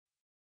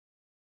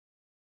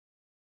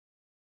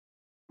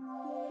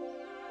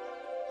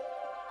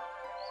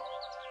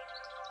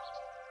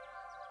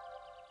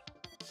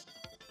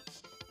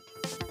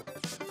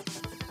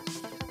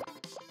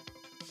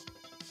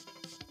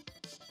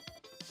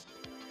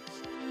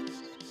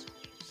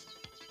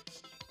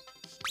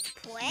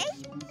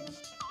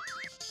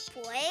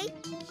Boy?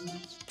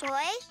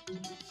 Boy?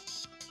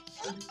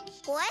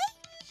 Boy?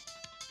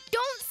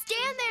 Don't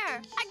stand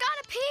there! I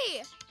gotta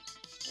pee!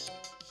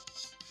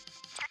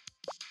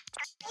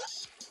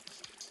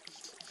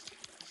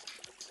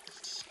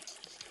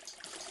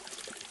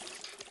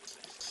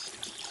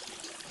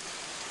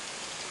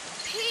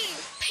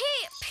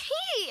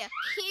 Pee!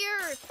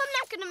 Here, I'm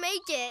not gonna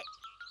make it.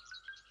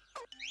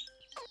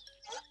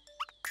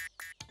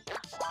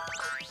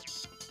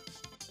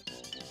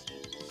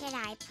 Can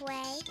I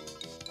play?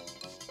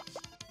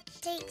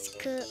 Thanks,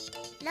 Coop.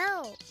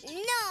 No.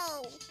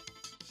 No!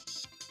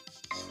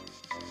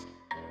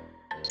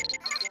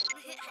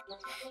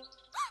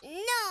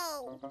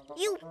 No!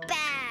 You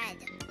bad!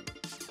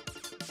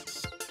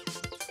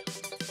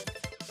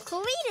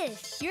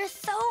 Cletus, you're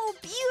so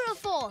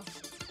beautiful!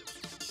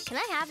 Can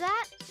I have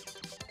that?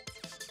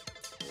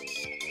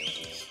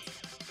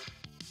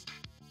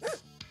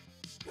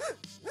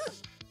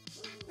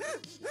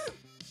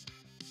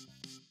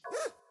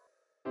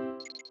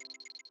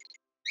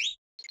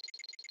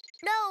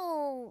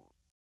 No!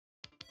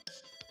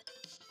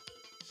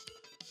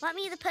 Want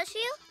me to push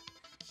you?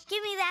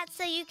 Give me that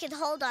so you can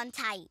hold on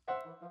tight.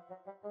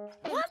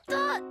 What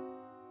the?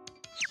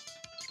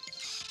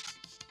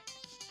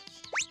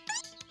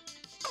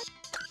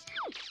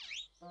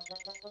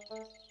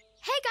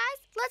 Hey guys,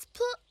 let's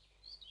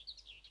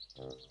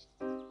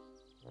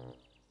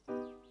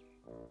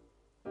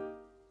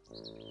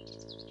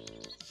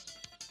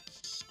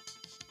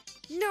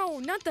No,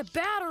 not the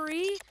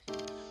battery.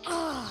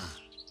 Ugh.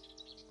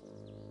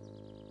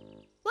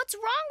 What's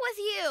wrong with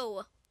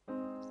you?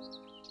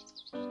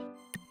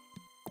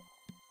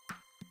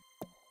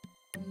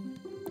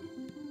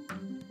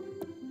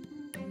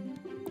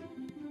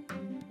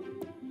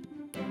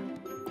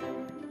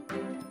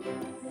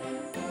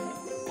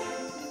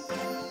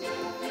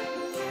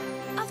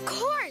 Of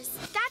course,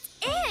 that's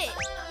it.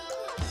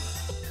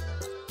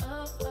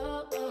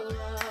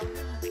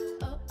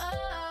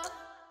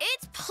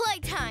 It's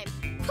playtime.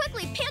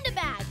 Quickly, panda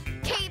bag,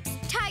 capes,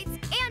 tights,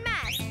 and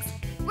masks.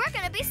 We're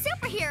gonna be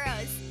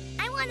superheroes.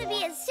 I want to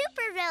be a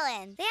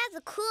supervillain. They have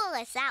the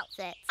coolest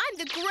outfits. I'm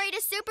the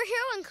greatest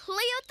superhero in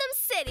Cleotham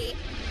City.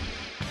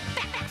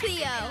 Bat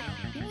Cleo.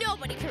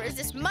 Nobody can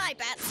resist my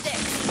bat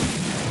sticks.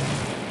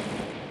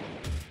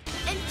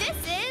 And this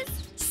is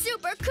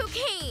Super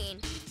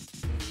Cuquín,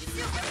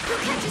 who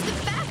catches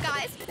the bad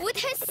guys with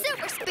his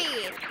super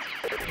speed.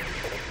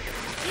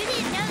 You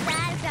didn't know that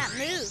I've got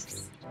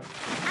moves.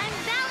 I'm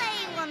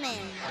ballet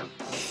woman.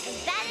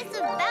 That is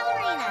the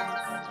ballerinas.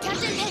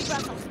 Captain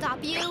Paintbrush will stop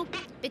you,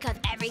 because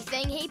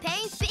everything he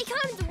paints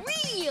becomes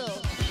real.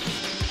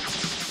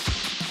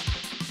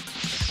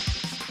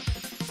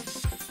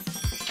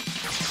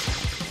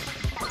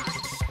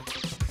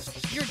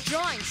 Your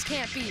drawings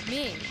can't beat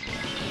me.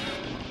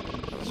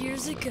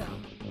 Years ago,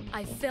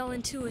 I fell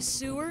into a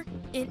sewer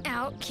and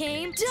out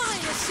came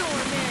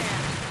Dinosaur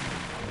Man.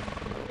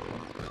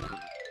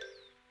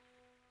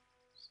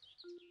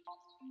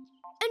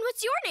 And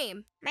what's your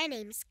name? My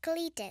name's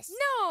Cletus.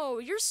 No,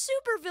 your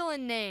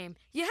supervillain name.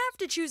 You have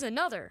to choose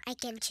another. I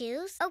can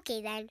choose?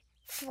 Okay, then.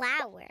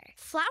 Flower.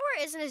 Flower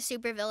isn't a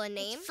supervillain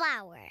name. It's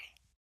Flower.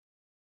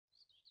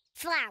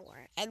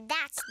 Flower. And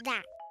that's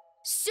that.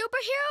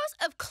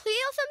 Superheroes of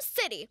Cleotham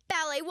City,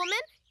 Ballet Woman,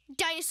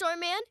 Dinosaur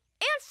Man,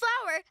 and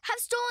Flower have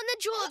stolen the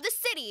jewel of the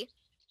city.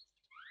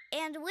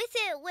 And with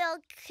it, we'll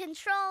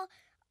control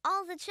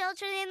all the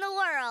children in the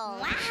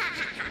world.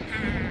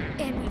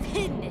 And we've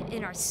hidden it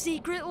in our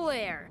secret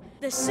lair,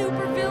 the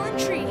supervillain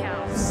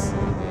treehouse.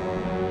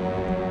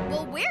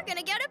 Well, we're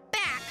gonna get it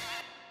back.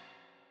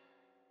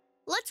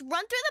 Let's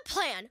run through the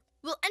plan.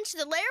 We'll enter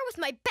the lair with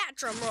my bat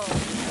drum roll.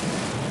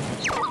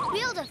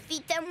 We'll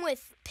defeat them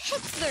with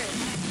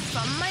Pixlers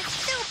from my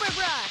super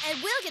brush.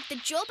 And we'll get the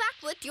jewel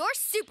back with your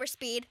super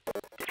speed.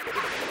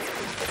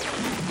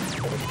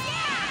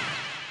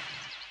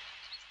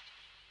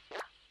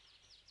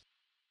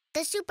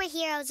 The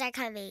superheroes are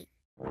coming.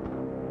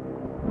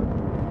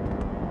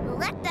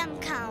 Let them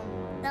come.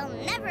 They'll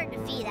never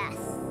defeat us.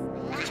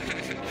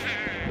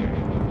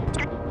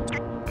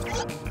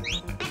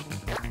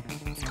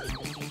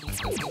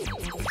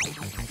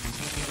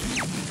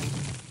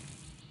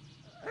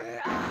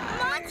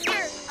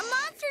 Monster! A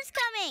monster's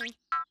coming!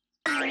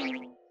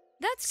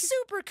 That's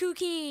Super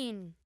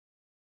Cuquín.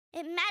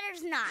 It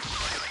matters not.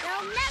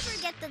 They'll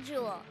never get the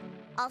jewel.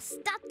 I'll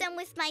stop them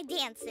with my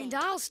dancing. And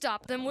I'll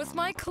stop them with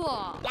my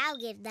claw. I'll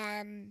give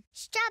them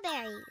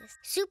strawberries.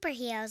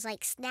 Superheroes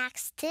like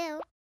snacks,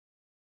 too.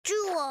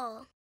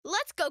 Jewel.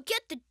 Let's go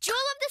get the jewel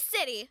of the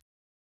city.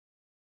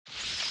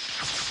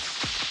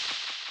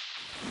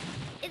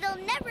 It'll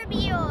never be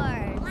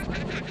yours.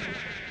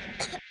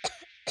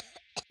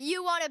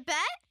 You want to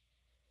bet?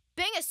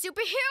 Being a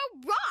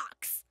superhero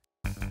rocks.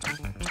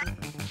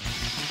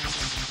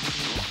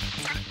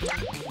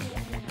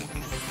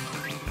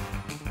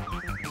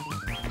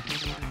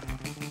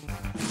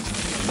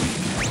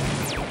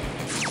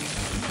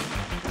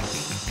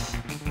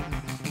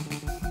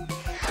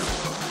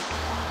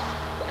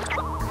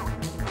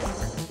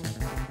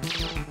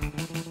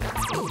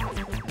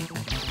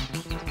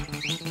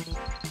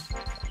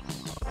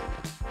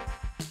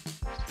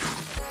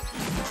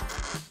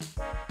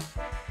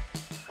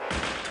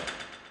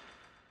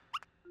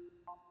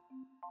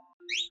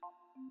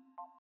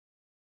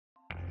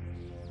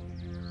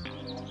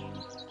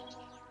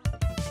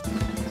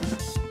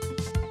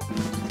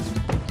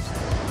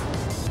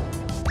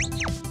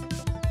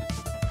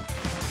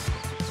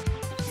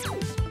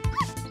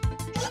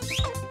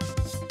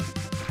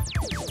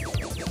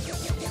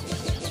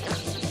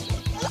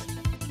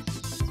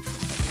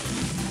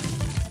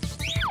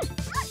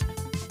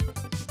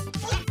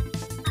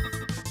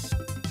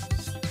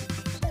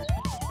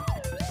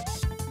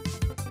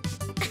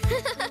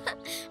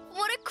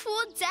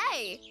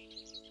 day.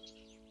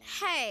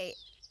 Hey,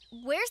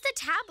 where's the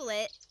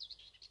tablet?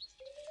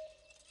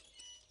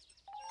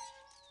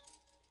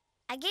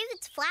 I gave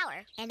it to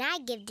Flower, and I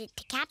gave it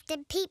to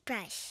Captain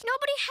Paintbrush.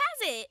 Nobody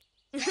has it.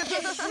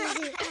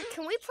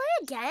 Can we play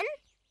again?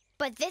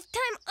 But this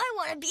time, I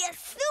want to be a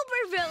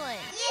supervillain.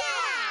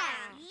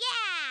 Yeah!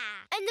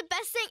 Yeah! And the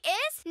best thing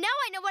is, now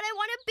I know what I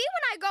want to be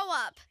when I grow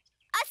up.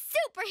 A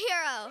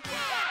superhero.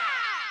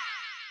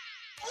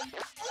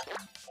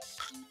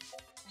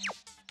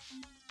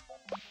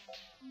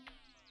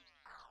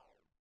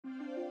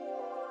 Yeah!